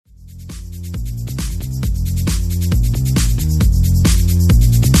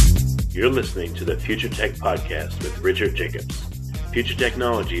You're listening to the Future Tech Podcast with Richard Jacobs. Future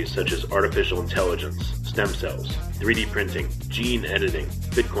technologies such as artificial intelligence, stem cells, 3D printing, gene editing,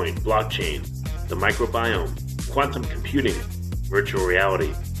 Bitcoin, blockchain, the microbiome, quantum computing, virtual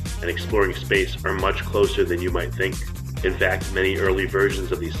reality, and exploring space are much closer than you might think. In fact, many early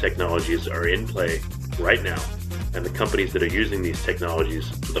versions of these technologies are in play right now, and the companies that are using these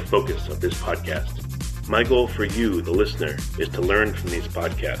technologies are the focus of this podcast. My goal for you, the listener, is to learn from these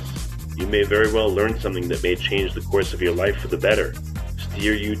podcasts. You may very well learn something that may change the course of your life for the better,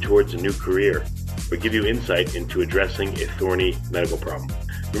 steer you towards a new career, or give you insight into addressing a thorny medical problem.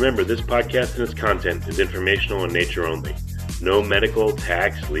 Remember, this podcast and its content is informational in nature only. No medical,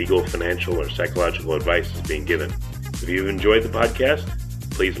 tax, legal, financial, or psychological advice is being given. If you've enjoyed the podcast,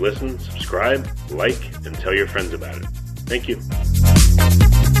 please listen, subscribe, like, and tell your friends about it. Thank you.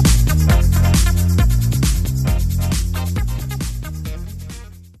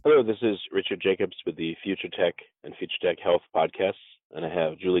 Hello, this is Richard Jacobs with the Future Tech and Future Tech Health podcasts, and I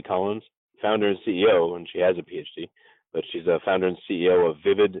have Julie Collins, founder and CEO, and she has a PhD, but she's a founder and CEO of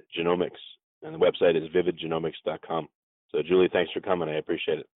Vivid Genomics, and the website is vividgenomics.com. So, Julie, thanks for coming. I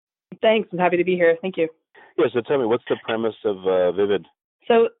appreciate it. Thanks. I'm happy to be here. Thank you. Yeah, so tell me, what's the premise of Vivid?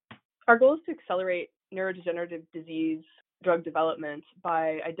 So our goal is to accelerate neurodegenerative disease drug development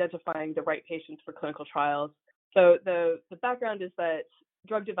by identifying the right patients for clinical trials. So the background is that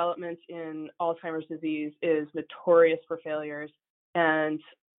drug development in Alzheimer's disease is notorious for failures, and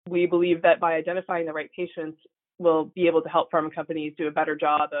we believe that by identifying the right patients, we'll be able to help pharma companies do a better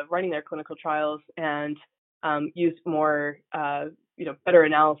job of running their clinical trials and use more, better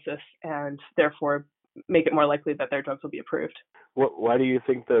analysis, and therefore make it more likely that their drugs will be approved. Why do you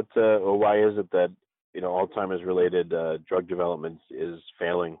think that, or why is it that Alzheimer's-related drug development is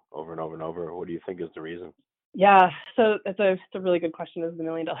failing over and over and over? What do you think is the reason? Yeah, so it's a really good question. It's a $1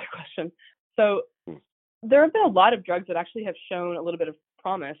 million question. So there have been a lot of drugs that actually have shown a little bit of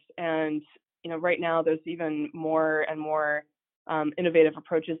promise, and right now there's even more and more innovative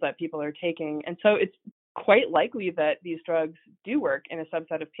approaches that people are taking, and so it's quite likely that these drugs do work in a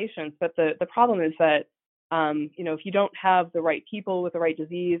subset of patients. But the problem is that if you don't have the right people with the right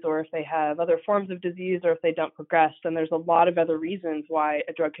disease, or if they have other forms of disease, or if they don't progress, then there's a lot of other reasons why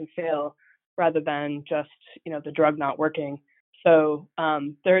a drug can fail, rather than just the drug not working. So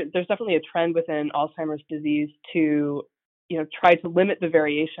there's definitely a trend within Alzheimer's disease to try to limit the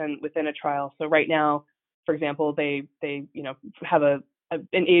variation within a trial. So right now, for example, they have an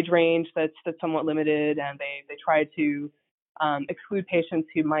age range that's somewhat limited, and they try to exclude patients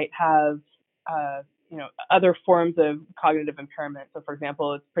who might have other forms of cognitive impairment. So for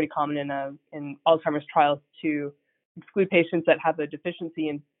example, it's pretty common in Alzheimer's trials to exclude patients that have a deficiency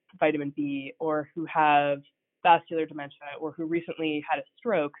in vitamin B, or who have vascular dementia, or who recently had a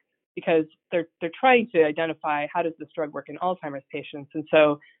stroke, because they're trying to identify how does this drug work in Alzheimer's patients. And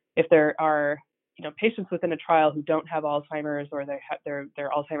so if there are patients within a trial who don't have Alzheimer's, or their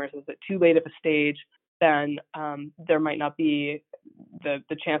Alzheimer's is at too late of a stage, then there might not be the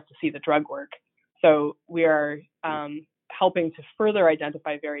chance to see the drug work. So we are helping to further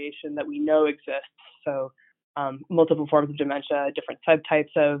identify variation that we know exists. So multiple forms of dementia, different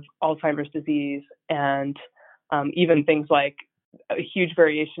subtypes of Alzheimer's disease, and even things like a huge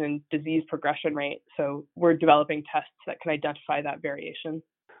variation in disease progression rate. So we're developing tests that can identify that variation.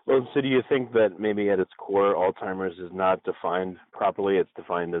 Well, so do you think that maybe at its core, Alzheimer's is not defined properly? It's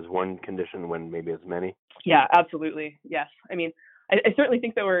defined as one condition when maybe it's many? Yeah, absolutely. Yes. I mean, I certainly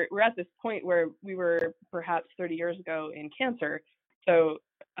think that we're at this point where we were perhaps 30 years ago in cancer. So,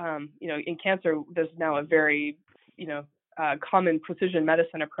 in cancer, there's now a very, common precision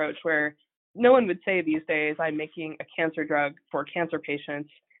medicine approach where no one would say these days, I'm making a cancer drug for cancer patients.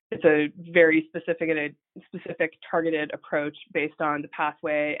 It's a very specific targeted approach based on the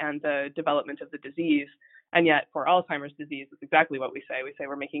pathway and the development of the disease. And yet for Alzheimer's disease, it's exactly what we say. We say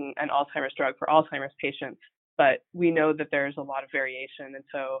we're making an Alzheimer's drug for Alzheimer's patients, but we know that there's a lot of variation. And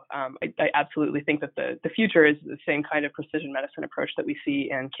so I absolutely think that the future is the same kind of precision medicine approach that we see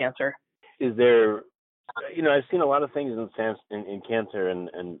in cancer. Is there, I've seen a lot of things in cancer and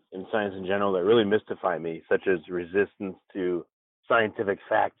in science in general that really mystify me, such as resistance to scientific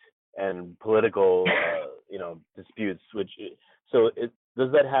fact and political, disputes.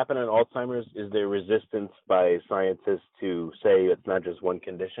 Does that happen in Alzheimer's? Is there resistance by scientists to say it's not just one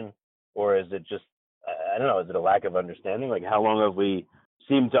condition, or is it just, I don't know, is it a lack of understanding? Like, how long have we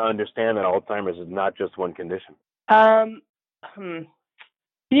seemed to understand that Alzheimer's is not just one condition? Can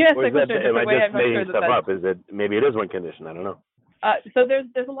you ask that question a different way? I'm not sure stuff up. Is it maybe it is one condition? I don't know. So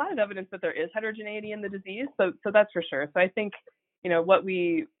there's a lot of evidence that there is heterogeneity in the disease. So that's for sure. So I think what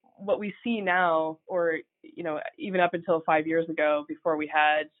we what we see now, or even up until 5 years ago, before we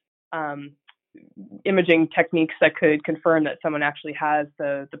had imaging techniques that could confirm that someone actually has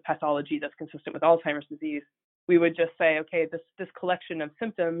the pathology that's consistent with Alzheimer's disease, we would just say, okay, this collection of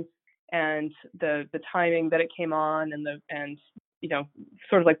symptoms and the timing that it came on, and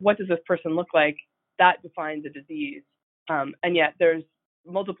sort of like, what does this person look like, that defines a disease. And yet there's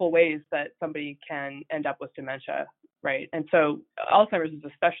multiple ways that somebody can end up with dementia, right? And so Alzheimer's is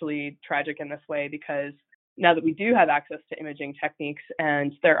especially tragic in this way, because now that we do have access to imaging techniques,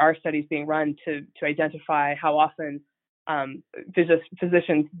 and there are studies being run to identify how often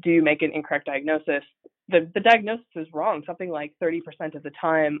physicians do make an incorrect diagnosis, the diagnosis is wrong something like 30% of the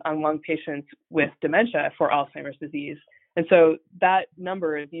time among patients with dementia for Alzheimer's disease. And so that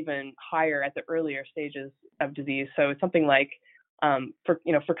number is even higher at the earlier stages of disease. So it's something like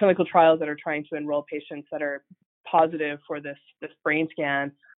for clinical trials that are trying to enroll patients that are positive for this brain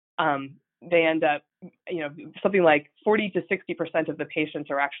scan, they end up, something like 40 to 60% of the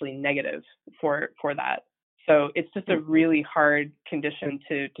patients are actually negative for that. So it's just a really hard condition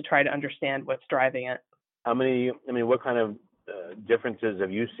to try to understand what's driving it. What kind of differences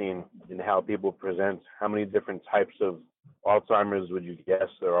have you seen in how people present? How many different types of Alzheimer's would you guess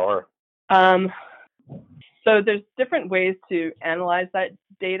there are? So there's different ways to analyze that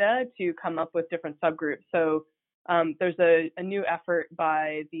data to come up with different subgroups. So there's a new effort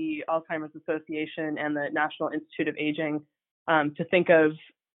by the Alzheimer's Association and the National Institute of Aging to think of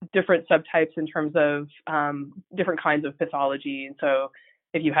different subtypes in terms of different kinds of pathology. And so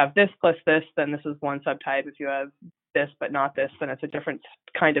if you have this plus this, then this is one subtype. If you have this but not this, then it's a different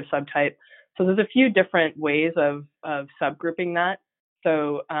kind of subtype. So there's a few different ways of subgrouping that.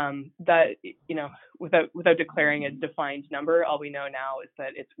 So that, without declaring a defined number, all we know now is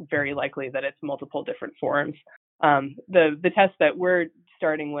that it's very likely that it's multiple different forms. The tests that we're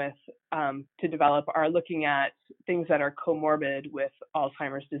starting with to develop are looking at things that are comorbid with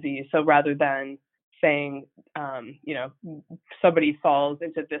Alzheimer's disease. So rather than saying, somebody falls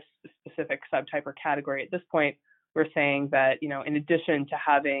into this specific subtype or category, at this point, we're saying that, in addition to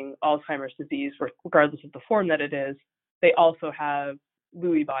having Alzheimer's disease, regardless of the form that it is, they also have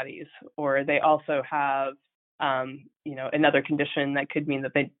Lewy bodies, or they also have, another condition that could mean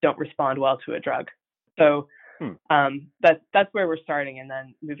that they don't respond well to a drug. So that's where we're starting, and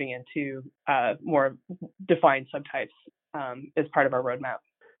then moving into more defined subtypes as part of our roadmap.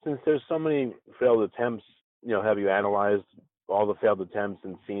 Since there's so many failed attempts, have you analyzed all the failed attempts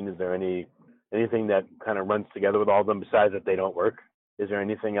and seen, is there anything that kind of runs together with all of them besides that they don't work? Is there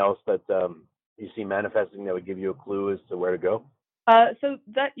anything else that you see manifesting that would give you a clue as to where to go? Pharma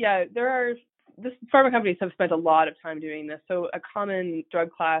companies have spent a lot of time doing this. So a common drug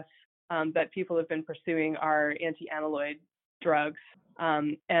class that people have been pursuing are anti-amyloid drugs,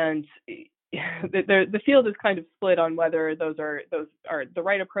 and the field is kind of split on whether those are the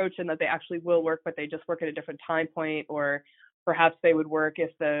right approach and that they actually will work, but they just work at a different time point, or perhaps they would work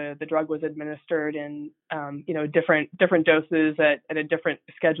if the drug was administered in different doses at a different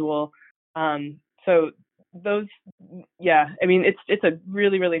schedule. So those, it's a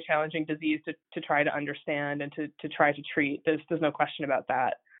really, really challenging disease to try to understand and to try to treat. There's no question about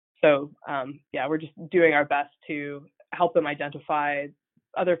that. So we're just doing our best to help them identify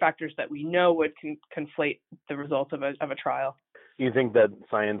other factors that we know would conflate the results of a trial. Do you think that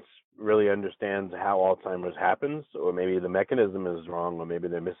science really understands how Alzheimer's happens, or maybe the mechanism is wrong, or maybe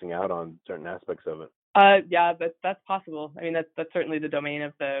they're missing out on certain aspects of it? That's possible. That's certainly the domain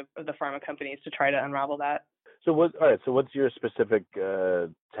of the pharma companies to try to unravel that. So what's your specific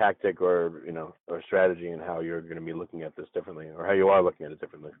tactic or strategy in how you're going to be looking at this differently, or how you are looking at it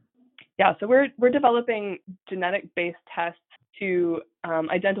differently? Yeah, so we're developing genetic-based tests to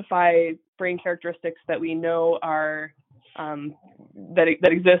identify brain characteristics that we know are that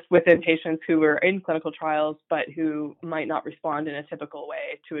exist within patients who are in clinical trials, but who might not respond in a typical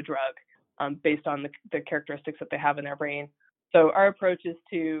way to a drug based on the characteristics that they have in their brain. So our approach is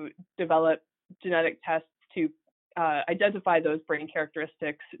to develop genetic tests to identify those brain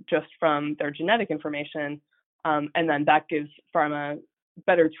characteristics just from their genetic information, and then that gives pharma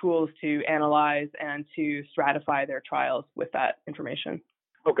better tools to analyze and to stratify their trials with that information.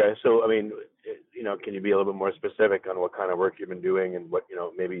 Okay, so can you be a little bit more specific on what kind of work you've been doing and what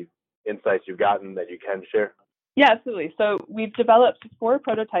maybe insights you've gotten that you can share? Yeah, absolutely. So we've developed 4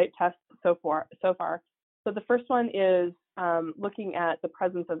 prototype tests so far. So the first one is looking at the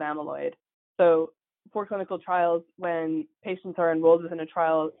presence of amyloid. So for clinical trials, when patients are enrolled within a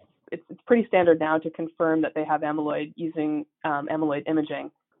trial, it's pretty standard now to confirm that they have amyloid using amyloid imaging.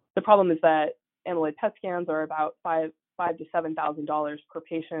 The problem is that amyloid PET scans are about 5 $5,000 to $7,000 per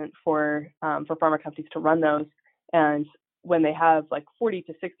patient for pharma companies to run those. And when they have like 40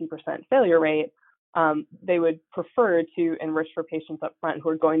 to 60% failure rate, they would prefer to enrich for patients up front who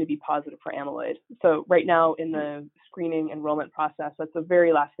are going to be positive for amyloid. So right now in the screening enrollment process, that's the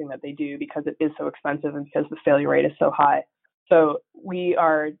very last thing that they do because it is so expensive and because the failure rate is so high. So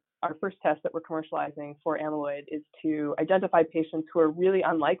our first test that we're commercializing for amyloid is to identify patients who are really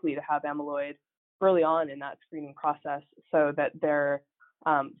unlikely to have amyloid early on in that screening process, so that their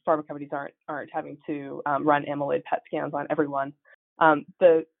pharma companies aren't having to run amyloid PET scans on everyone.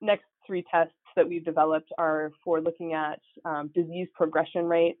 The next 3 tests that we've developed are for looking at disease progression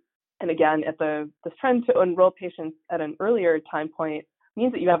rate. And again, this trend to enroll patients at an earlier time point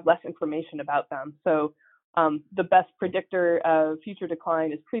means that you have less information about them. So the best predictor of future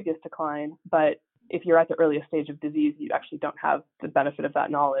decline is previous decline, but if you're at the earliest stage of disease, you actually don't have the benefit of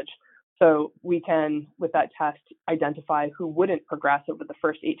that knowledge. So we can, with that test, identify who wouldn't progress over the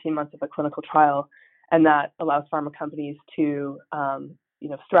first 18 months of a clinical trial, and that allows pharma companies to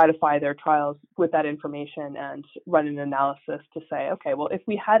stratify their trials with that information and run an analysis to say, okay, well, if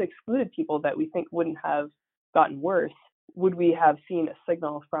we had excluded people that we think wouldn't have gotten worse, would we have seen a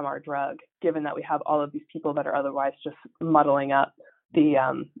signal from our drug, given that we have all of these people that are otherwise just muddling up the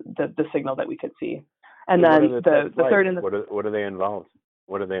signal that we could see? And then the third and the what are they involved?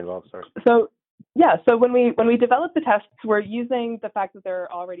 What are they involved? Sorry. So when we develop the tests, we're using the fact that there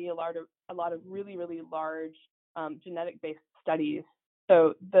are already a lot of really, really large genetic-based studies.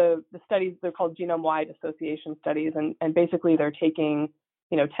 So the studies, they're called genome-wide association studies, and basically they're taking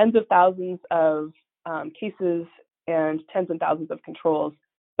tens of thousands of cases and tens and thousands of controls,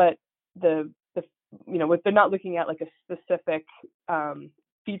 but they're not looking at like a specific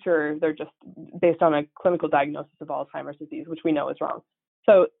feature. They're just based on a clinical diagnosis of Alzheimer's disease, which we know is wrong.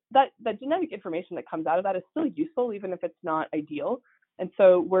 So that genetic information that comes out of that is still useful, even if it's not ideal. And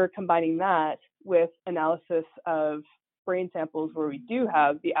so we're combining that with analysis of brain samples where we do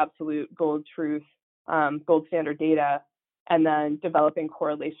have the absolute gold standard data, and then developing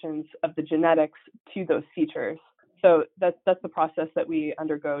correlations of the genetics to those features. So that's the process that we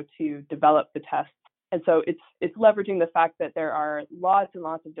undergo to develop the tests. And so it's leveraging the fact that there are lots and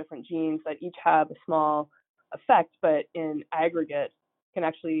lots of different genes that each have a small effect, but in aggregate can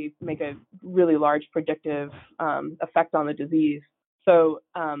actually make a really large predictive effect on the disease. So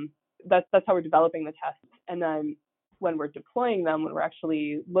that's how we're developing the tests. And then when we're deploying them, when we're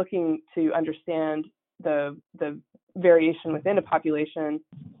actually looking to understand the variation within a population,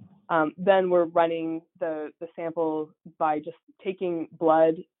 then we're running the sample by just taking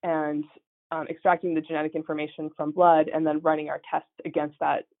blood and extracting the genetic information from blood, and then running our tests against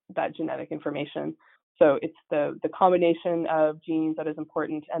that genetic information. So it's the combination of genes that is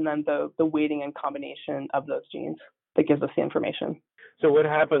important, and then the weighting and combination of those genes that gives us the information. So what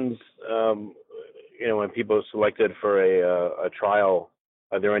happens, when people are selected for a trial?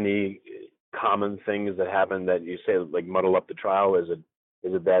 Are there any common things that happen that you say like muddle up the trial? Is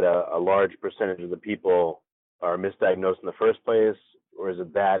it that a large percentage of the people are misdiagnosed in the first place, or is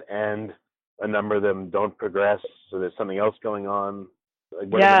it that and a number of them don't progress, so there's something else going on? Like,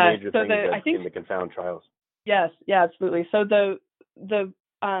 what are the major things that seem to confound trials? Yes, absolutely. So the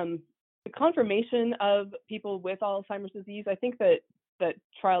confirmation of people with Alzheimer's disease, I think that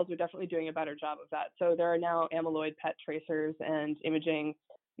trials are definitely doing a better job of that. So there are now amyloid PET tracers and imaging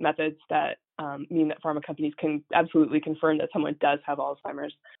methods that mean that pharma companies can absolutely confirm that someone does have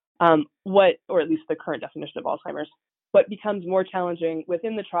Alzheimer's, or at least the current definition of Alzheimer's. What becomes more challenging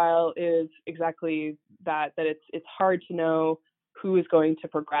within the trial is exactly that it's hard to know who is going to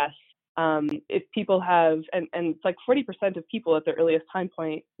progress. If people have, and it's like 40% of people at the earliest time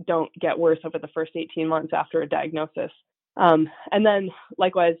point don't get worse over the first 18 months after a diagnosis. And then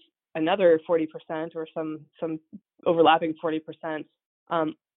likewise, another 40% or some overlapping 40%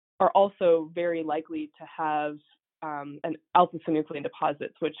 are also very likely to have an alpha-synuclein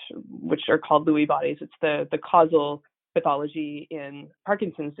deposits, which are called Lewy bodies. It's the causal pathology in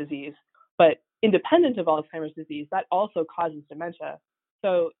Parkinson's disease. But independent of Alzheimer's disease, that also causes dementia.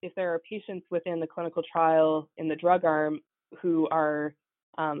 So if there are patients within the clinical trial in the drug arm who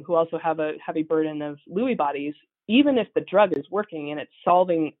also have a heavy burden of Lewy bodies, even if the drug is working and it's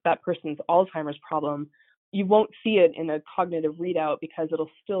solving that person's Alzheimer's problem, you won't see it in a cognitive readout because it'll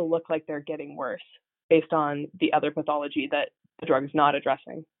still look like they're getting worse based on the other pathology that the drug is not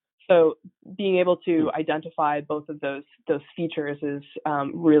addressing. So being able to identify both of those features is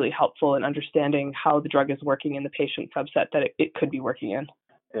really helpful in understanding how the drug is working in the patient subset that it could be working in.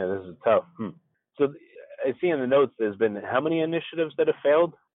 Yeah, this is tough. So I see in the notes there's been how many initiatives that have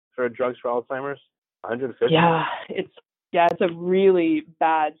failed for drugs for Alzheimer's? 150? Yeah, Yeah, it's a really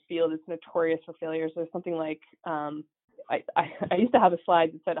bad field. It's notorious for failures. There's something like I used to have a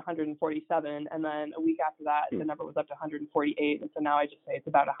slide that said 147, and then a week after that, the number was up to 148, and so now I just say it's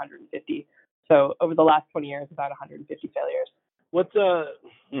about 150. So over the last 20 years, about 150 failures.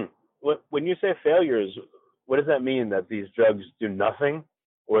 When you say failures, what does that mean? That these drugs do nothing,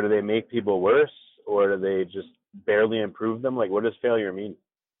 or do they make people worse, or do they just barely improve them? Like, what does failure mean?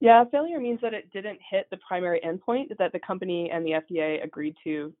 Yeah, failure means that it didn't hit the primary endpoint that the company and the FDA agreed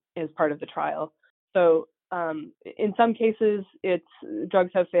to as part of the trial. So in some cases,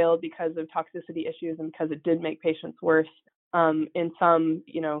 drugs have failed because of toxicity issues and because it did make patients worse. In some,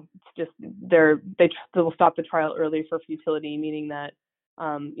 it's just they'll stop the trial early for futility, meaning that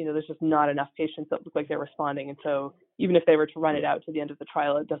there's just not enough patients that look like they're responding, and so even if they were to run it out to the end of the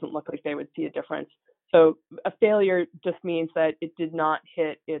trial, it doesn't look like they would see a difference. So a failure just means that it did not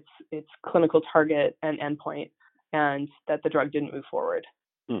hit its clinical target and endpoint, and that the drug didn't move forward.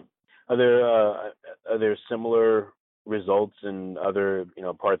 Are there similar results in other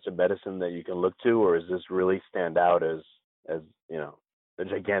parts of medicine that you can look to, or does this really stand out as the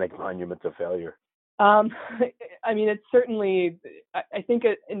gigantic monument of failure? I mean, it's certainly. I think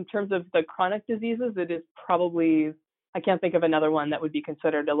in terms of the chronic diseases, it is probably. I can't think of another one that would be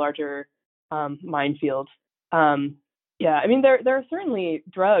considered a larger minefield. Yeah, I mean, there are certainly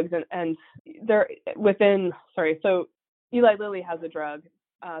drugs, and they're within. So Eli Lilly has a drug,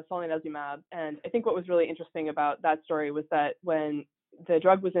 solanezumab, and I think what was really interesting about that story was that when the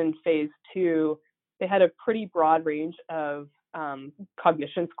drug was in phase 2, they had a pretty broad range of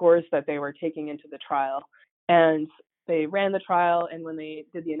cognition scores that they were taking into the trial, and they ran the trial, and when they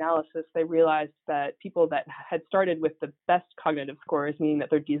did the analysis, they realized that people that had started with the best cognitive scores, meaning that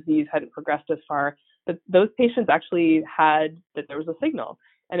their disease hadn't progressed as far, that those patients actually had that there was a signal,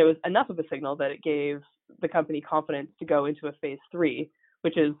 and it was enough of a signal that it gave the company confidence to go into a phase 3,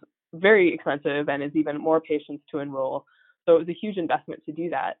 which is very expensive and is even more patients to enroll. So it was a huge investment to do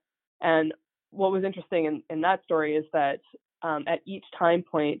that. And what was interesting in that story is that at each time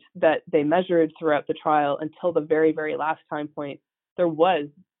point that they measured throughout the trial until the very, very last time point, there was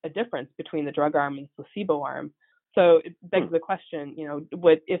a difference between the drug arm and the placebo arm. So it begs the question,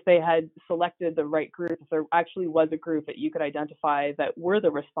 if they had selected the right group, if there actually was a group that you could identify that were the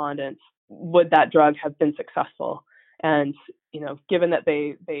respondents, would that drug have been successful? And, given that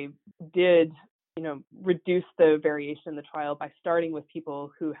they did, reduce the variation in the trial by starting with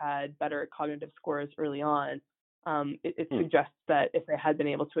people who had better cognitive scores early on, it suggests that if they had been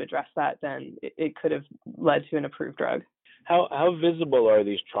able to address that, then it could have led to an approved drug. How visible are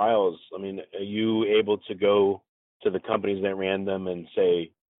these trials? I mean, are you able to go to the companies that ran them and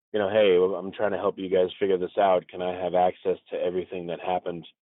say, hey, I'm trying to help you guys figure this out. Can I have access to everything that happened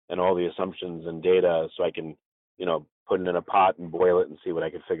and all the assumptions and data so I can, put it in a pot and boil it and see what I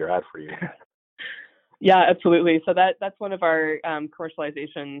can figure out for you? Yeah, absolutely. So that's one of our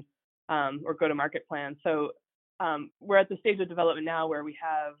commercialization or go-to-market plans. So we're at the stage of development now where we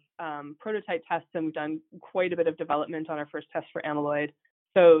have prototype tests, and we've done quite a bit of development on our first test for amyloid.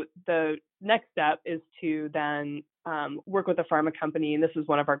 So the next step is to then work with a pharma company, and this is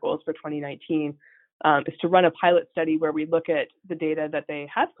one of our goals for 2019, is to run a pilot study where we look at the data that they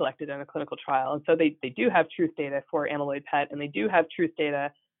have collected in a clinical trial. And so they do have truth data for amyloid PET, and they do have truth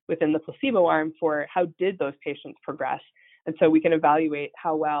data within the placebo arm for how did those patients progress. And so we can evaluate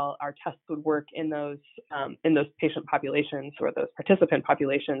how well our tests would work in those patient populations or those participant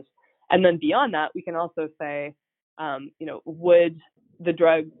populations. And then beyond that, we can also say, would the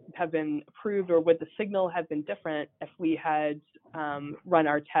drug have been approved, or would the signal have been different if we had run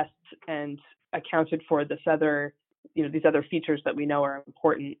our tests and accounted for these other features that we know are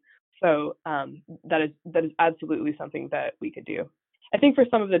important. So that is absolutely something that we could do. I think for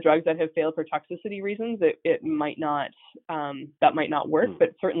some of the drugs that have failed for toxicity reasons, it might not work.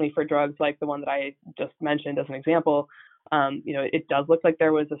 But certainly for drugs like the one that I just mentioned as an example, it does look like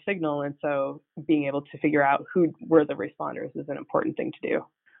there was a signal, and so being able to figure out who were the responders is an important thing to do.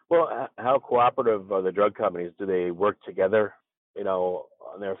 Well, how cooperative are the drug companies? Do they work together,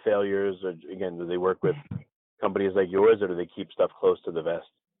 on their failures? Or again, do they work with companies like yours, or do they keep stuff close to the vest?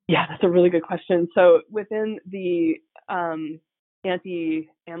 Yeah, that's a really good question. So within the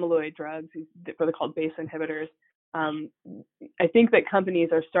anti-amyloid drugs, what are called BACE inhibitors, I think that companies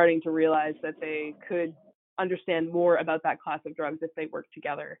are starting to realize that they could understand more about that class of drugs if they work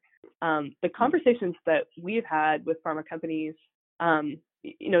together. The conversations that we've had with pharma companies,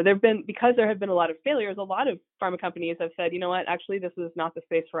 because there have been a lot of failures, a lot of pharma companies have said, actually, this is not the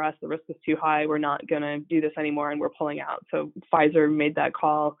space for us. The risk is too high. We're not going to do this anymore, and we're pulling out. So Pfizer made that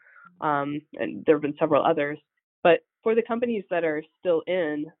call, and there have been several others. But for the companies that are still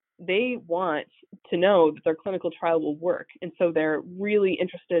in, they want to know that their clinical trial will work. And so they're really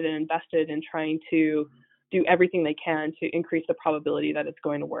interested and invested in trying to do everything they can to increase the probability that it's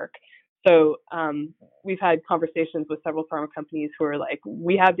going to work. So we've had conversations with several pharma companies who are like,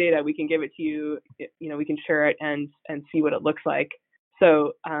 we have data, we can give it to you, we can share it and see what it looks like.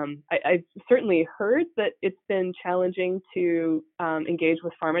 So I've certainly heard that it's been challenging to engage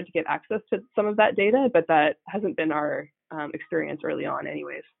with pharma to get access to some of that data, but that hasn't been our experience early on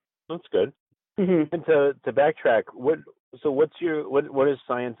anyways. That's good. Mm-hmm. And to backtrack, what is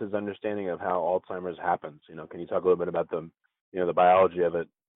science's understanding of how Alzheimer's happens? Can you talk a little bit about the biology of it?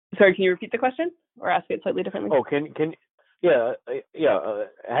 Sorry, can you repeat the question or ask it slightly differently? Oh, how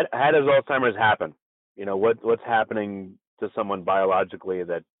does Alzheimer's happen? What's happening to someone biologically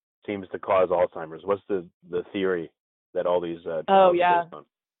that seems to cause Alzheimer's? What's the theory that all these trials are based on?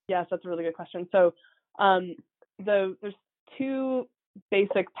 Yes, that's a really good question. So there's two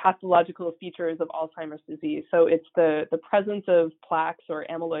basic pathological features of Alzheimer's disease. So it's the presence of plaques or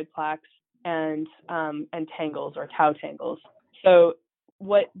amyloid plaques and tangles or tau tangles. So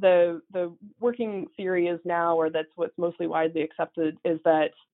what the working theory is now, or that's what's mostly widely accepted, is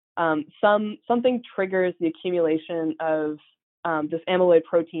that something triggers the accumulation of this amyloid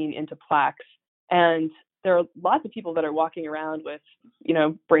protein into plaques. And there are lots of people that are walking around with,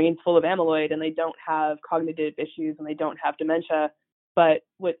 brains full of amyloid, and they don't have cognitive issues and they don't have dementia. But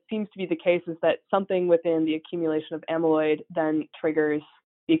what seems to be the case is that something within the accumulation of amyloid then triggers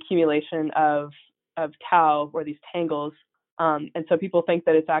the accumulation of tau, or these tangles. And so people think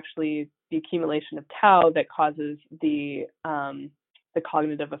that it's actually the accumulation of tau that causes the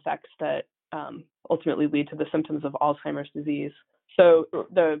cognitive effects that ultimately lead to the symptoms of Alzheimer's disease. So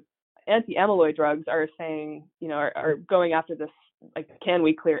the anti-amyloid drugs are saying, are going after this, like, can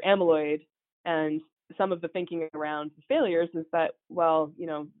we clear amyloid? And some of the thinking around failures is that, well,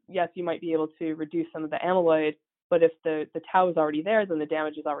 yes, you might be able to reduce some of the amyloid, but if the tau is already there, then the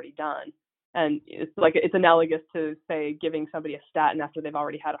damage is already done. And it's analogous to, say, giving somebody a statin after they've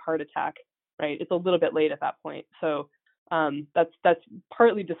already had a heart attack, right? It's a little bit late at that point. So that's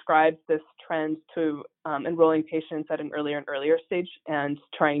partly describes this trend to enrolling patients at an earlier and earlier stage and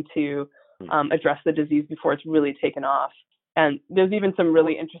trying to address the disease before it's really taken off. And there's even some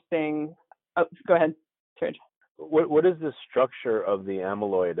really interesting. Oh, go ahead, Serge. What is the structure of the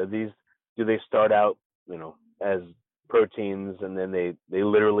amyloid? Do they start out, as proteins, and then they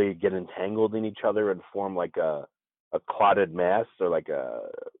literally get entangled in each other and form like a clotted mass, or like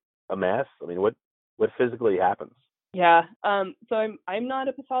a mass? I mean, what physically happens? Yeah. So I'm not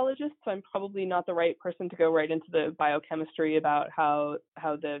a pathologist, so I'm probably not the right person to go right into the biochemistry about how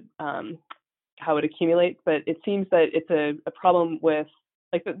it accumulates. But it seems that it's a problem with,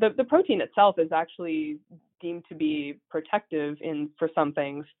 like, the protein itself is actually deemed to be protective for some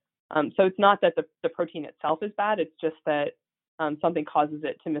things. So it's not that the protein itself is bad. It's just that something causes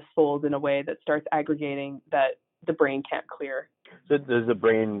it to misfold in a way that starts aggregating that the brain can't clear. So does the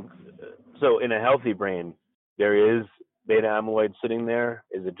brain? So in a healthy brain, there is beta amyloid sitting there.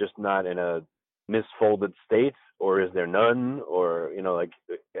 Is it just not in a misfolded state, or is there none? Or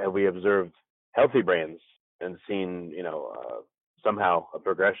have we observed healthy brains and seen somehow a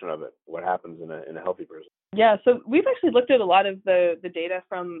progression of it? What happens in a healthy person? Yeah, so we've actually looked at a lot of the data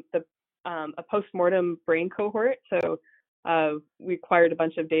from a post-mortem brain cohort. So we acquired a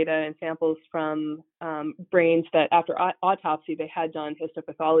bunch of data and samples from brains that after autopsy they had done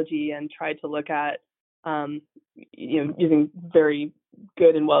histopathology and tried to look at, using very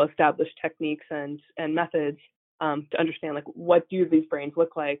good and well-established techniques and methods to understand, like, what do these brains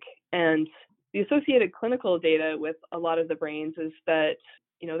look like. And the associated clinical data with a lot of the brains is that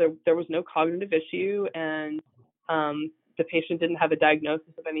there was no cognitive issue, and the patient didn't have a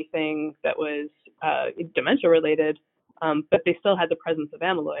diagnosis of anything that was dementia related, but they still had the presence of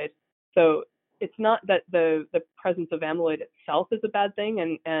amyloid. So it's not that the presence of amyloid itself is a bad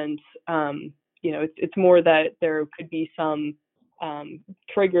thing, and it's more that there could be some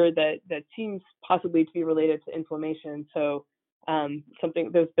trigger that seems possibly to be related to inflammation. So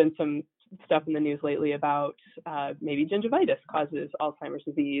there's been some stuff in the news lately about maybe gingivitis causes Alzheimer's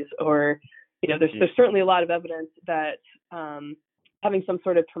disease, or there's certainly a lot of evidence that having some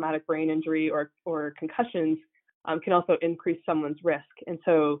sort of traumatic brain injury or concussions can also increase someone's risk. And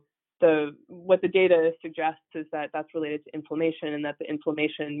so what the data suggests is that that's related to inflammation, and that the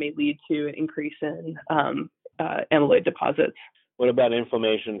inflammation may lead to an increase in amyloid deposits. What about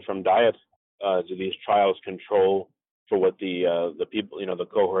inflammation from diet? Do these trials control for what the people, the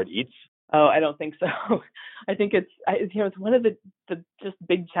cohort eats? Oh, I don't think so. I think it's one of the just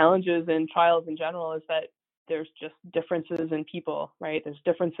big challenges in trials in general is that there's just differences in people, right? There's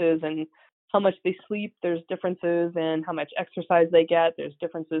differences in how much they sleep. There's differences in how much exercise they get. There's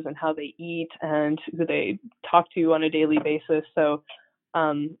differences in how they eat and who they talk to on a daily basis. So,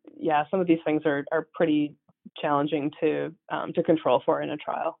 yeah, some of these things are pretty challenging to control for in a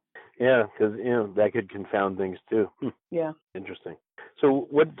trial. Yeah, because that could confound things too. Yeah. Interesting. So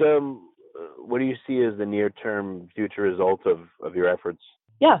what do you see as the near-term future result of your efforts?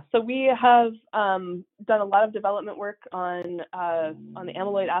 Yeah, so we have done a lot of development work on the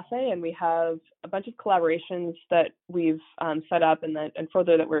amyloid assay, and we have a bunch of collaborations that we've set up, and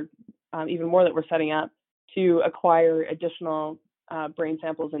further that we're even more that we're setting up to acquire additional brain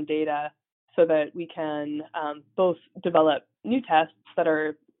samples and data, so that we can both develop new tests that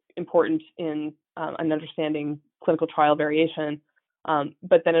are important in understanding clinical trial variation,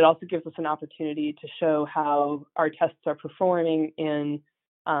 but then it also gives us an opportunity to show how our tests are performing in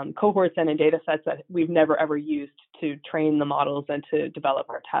cohorts and in data sets that we've never ever used to train the models and to develop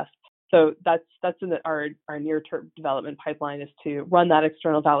our tests. So that's in our near-term development pipeline, is to run that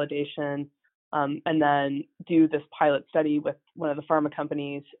external validation, and then do this pilot study with one of the pharma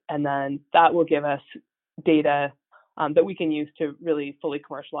companies, and then that will give us data that we can use to really fully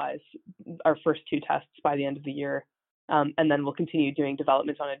commercialize our first 2 tests by the end of the year. And then we'll continue doing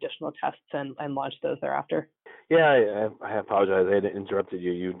development on additional tests and launch those thereafter. Yeah, I apologize. I had interrupted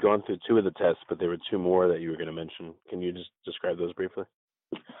you. You'd gone through 2 of the tests, but there were 2 more that you were going to mention. Can you just describe those briefly?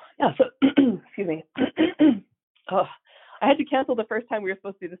 Yeah, so, excuse me. Oh, I had to cancel the first time we were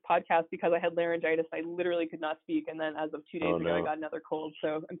supposed to do this podcast because I had laryngitis. I literally could not speak. And then as of 2 days ago, I got another cold.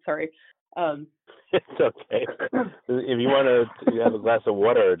 So I'm sorry. It's okay. If you want to have a glass of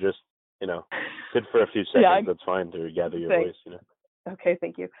water, just, sit for a few seconds, that's fine to gather your voice, Okay,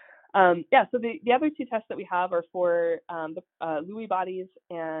 thank you. Yeah, so the other 2 tests that we have are for the Lewy bodies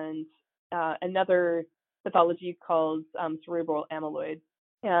and another pathology called cerebral amyloid.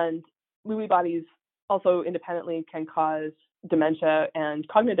 And Lewy bodies also independently can cause dementia and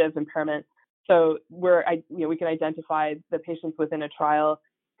cognitive impairment. So we can identify the patients within a trial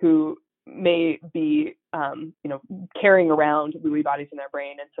who may be carrying around Lewy bodies in their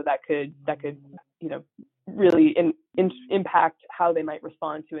brain, and so that could really impact how they might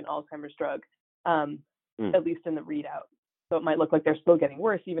respond to an Alzheimer's drug, at least in the readout. So it might look like they're still getting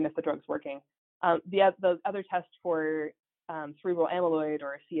worse even if the drug's working. The other test for cerebral amyloid,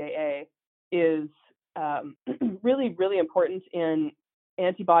 or CAA, is really, really important in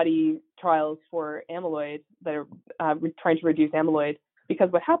antibody trials for amyloid that are trying to reduce amyloid. Because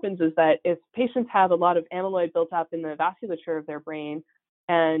what happens is that if patients have a lot of amyloid built up in the vasculature of their brain,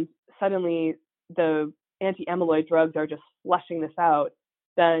 and suddenly the anti-amyloid drugs are just flushing this out,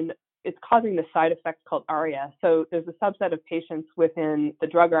 then it's causing this side effect called ARIA. So there's a subset of patients within the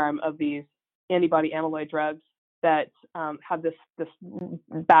drug arm of these antibody amyloid drugs that have this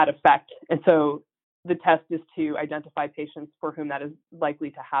bad effect. And so the test is to identify patients for whom that is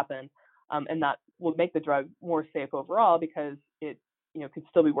likely to happen. And that will make the drug more safe overall, because it could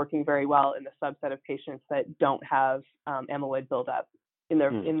still be working very well in the subset of patients that don't have amyloid buildup in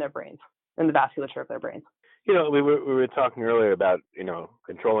their brains, in the vasculature of their brains. We were talking earlier about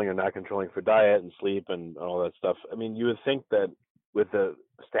controlling or not controlling for diet and sleep and all that stuff. I mean, you would think that with the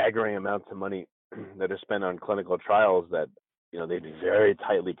staggering amounts of money that are spent on clinical trials, that they'd be very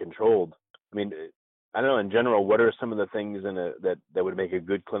tightly controlled. I mean, I don't know, in general, what are some of the things that would make a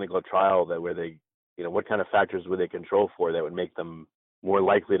good clinical trial, that where they what kind of factors would they control for that would make them more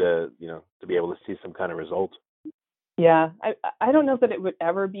likely to be able to see some kind of result? Yeah, I don't know that it would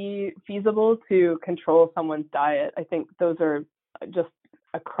ever be feasible to control someone's diet. I think those are just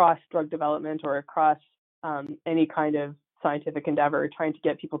across drug development or across any kind of scientific endeavor. Trying to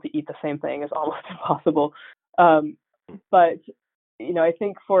get people to eat the same thing is almost impossible. But I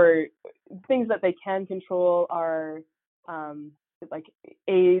think for things that they can control are like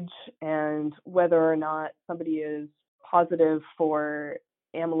age and whether or not somebody is positive for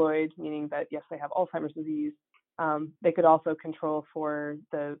amyloid, meaning that yes, they have Alzheimer's disease. They could also control for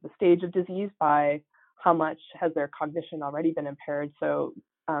the stage of disease by how much has their cognition already been impaired. So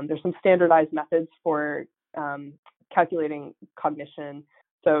there's some standardized methods for calculating cognition.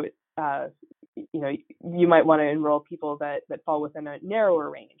 So you might want to enroll people that fall within a narrower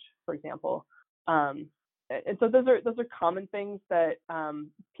range, for example. And so those are common things that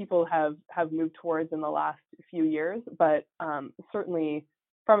people have moved towards in the last few years, but certainly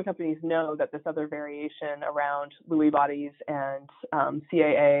pharma companies know that this other variation around Lewy bodies and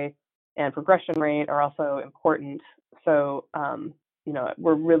CAA and progression rate are also important. So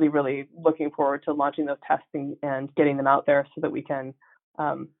we're really, really looking forward to launching those tests and getting them out there so that we can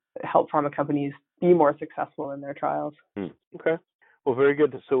help pharma companies be more successful in their trials. Okay. Well, very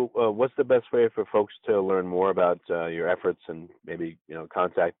good. So what's the best way for folks to learn more about your efforts and maybe,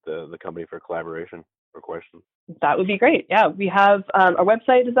 contact the company for collaboration or questions? That would be great. Yeah, we have our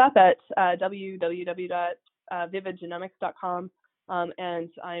website is up at www.vividgenomics.com. And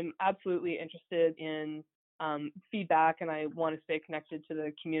I'm absolutely interested in feedback, and I want to stay connected to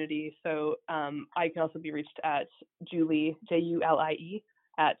the community. So I can also be reached at Julie, Julie,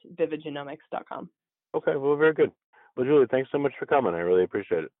 at vividgenomics.com. Okay, well, very good. Well, Julie, thanks so much for coming. I really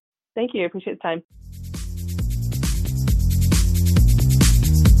appreciate it. Thank you. I appreciate the time.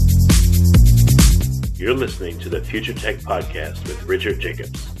 You're listening to the Future Tech Podcast with Richard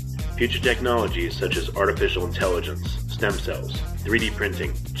Jacobs. Future technologies such as artificial intelligence, stem cells, 3D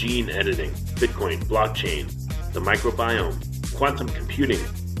printing, gene editing, Bitcoin, blockchain, the microbiome, quantum computing,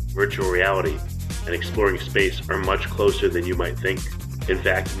 virtual reality, and exploring space are much closer than you might think. In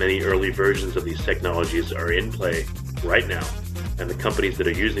fact, many early versions of these technologies are in play right now, and the companies that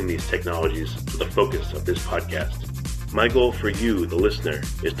are using these technologies are the focus of this podcast. My goal for you, the listener,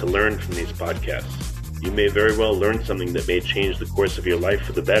 is to learn from these podcasts. You may very well learn something that may change the course of your life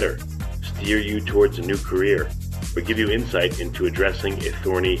for the better, steer you towards a new career, or give you insight into addressing a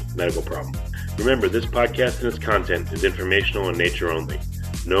thorny medical problem. Remember, this podcast and its content is informational in nature only.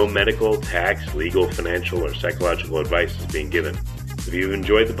 No medical, tax, legal, financial, or psychological advice is being given. If you've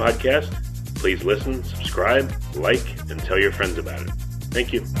enjoyed the podcast, please listen, subscribe, like, and tell your friends about it.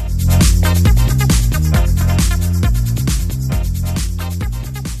 Thank you.